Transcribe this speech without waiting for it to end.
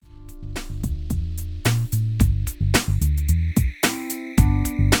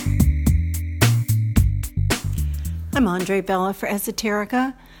I'm Andree for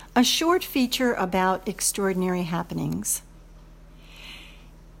Esoterica, a short feature about extraordinary happenings.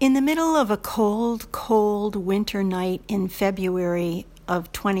 In the middle of a cold, cold winter night in February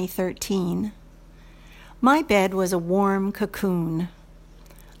of 2013, my bed was a warm cocoon,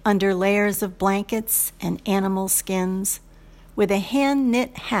 under layers of blankets and animal skins, with a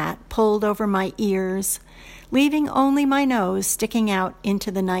hand-knit hat pulled over my ears, leaving only my nose sticking out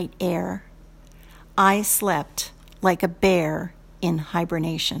into the night air. I slept like a bear in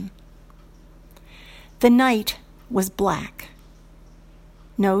hibernation. The night was black.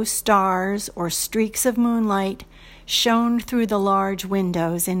 No stars or streaks of moonlight shone through the large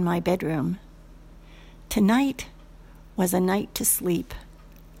windows in my bedroom. Tonight was a night to sleep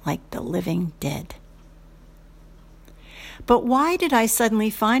like the living dead. But why did I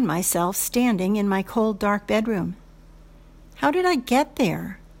suddenly find myself standing in my cold, dark bedroom? How did I get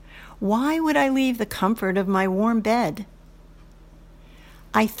there? Why would I leave the comfort of my warm bed?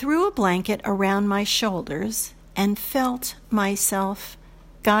 I threw a blanket around my shoulders and felt myself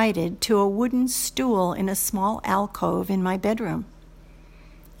guided to a wooden stool in a small alcove in my bedroom.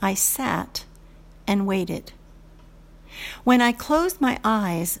 I sat and waited. When I closed my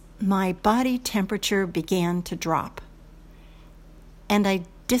eyes, my body temperature began to drop. And I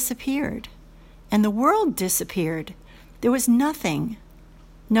disappeared, and the world disappeared. There was nothing.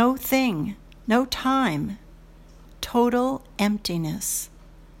 No thing, no time, total emptiness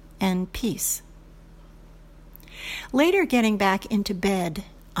and peace. Later, getting back into bed,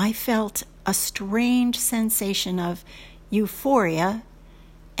 I felt a strange sensation of euphoria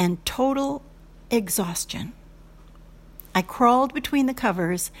and total exhaustion. I crawled between the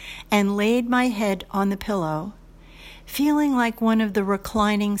covers and laid my head on the pillow, feeling like one of the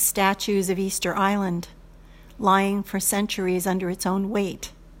reclining statues of Easter Island, lying for centuries under its own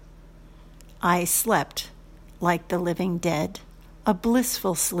weight. I slept like the living dead, a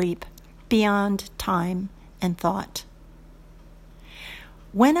blissful sleep beyond time and thought.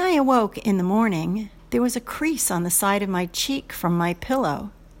 When I awoke in the morning, there was a crease on the side of my cheek from my pillow,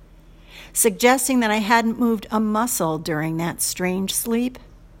 suggesting that I hadn't moved a muscle during that strange sleep.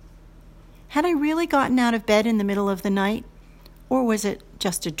 Had I really gotten out of bed in the middle of the night, or was it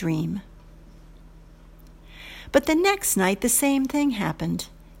just a dream? But the next night, the same thing happened.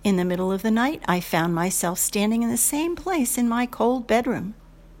 In the middle of the night, I found myself standing in the same place in my cold bedroom.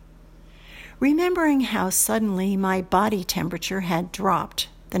 Remembering how suddenly my body temperature had dropped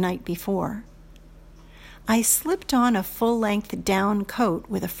the night before, I slipped on a full-length down coat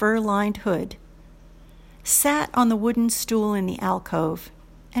with a fur-lined hood, sat on the wooden stool in the alcove,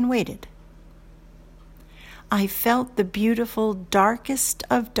 and waited. I felt the beautiful darkest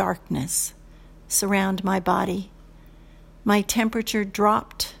of darkness surround my body. My temperature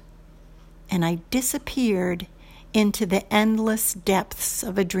dropped, and I disappeared into the endless depths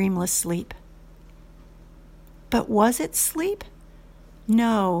of a dreamless sleep. But was it sleep?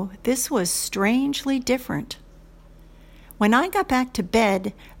 No, this was strangely different. When I got back to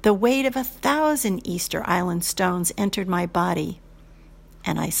bed, the weight of 1,000 Easter Island stones entered my body,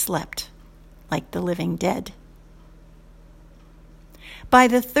 and I slept like the living dead. By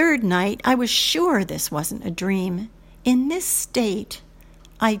the third night, I was sure this wasn't a dream. In this state,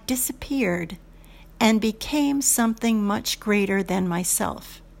 I disappeared and became something much greater than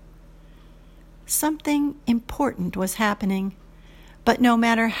myself. Something important was happening, but no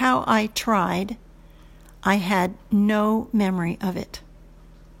matter how I tried, I had no memory of it.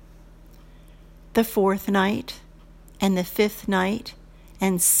 The fourth night, and the fifth night,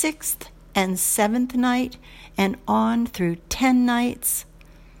 and sixth and seventh night, and on through 10 nights,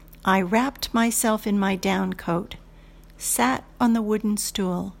 I wrapped myself in my down coat, sat on the wooden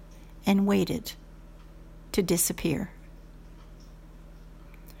stool, and waited to disappear.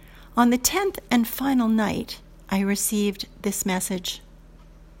 On the 10th and final night, I received this message: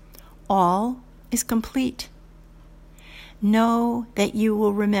 all is complete. Know that you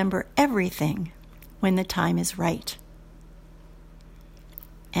will remember everything when the time is right.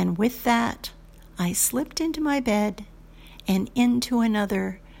 And with that, I slipped into my bed and into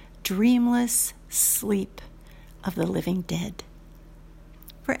another dreamless sleep of the living dead.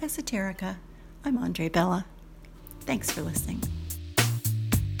 For Esoterica, I'm Andree. Thanks for listening.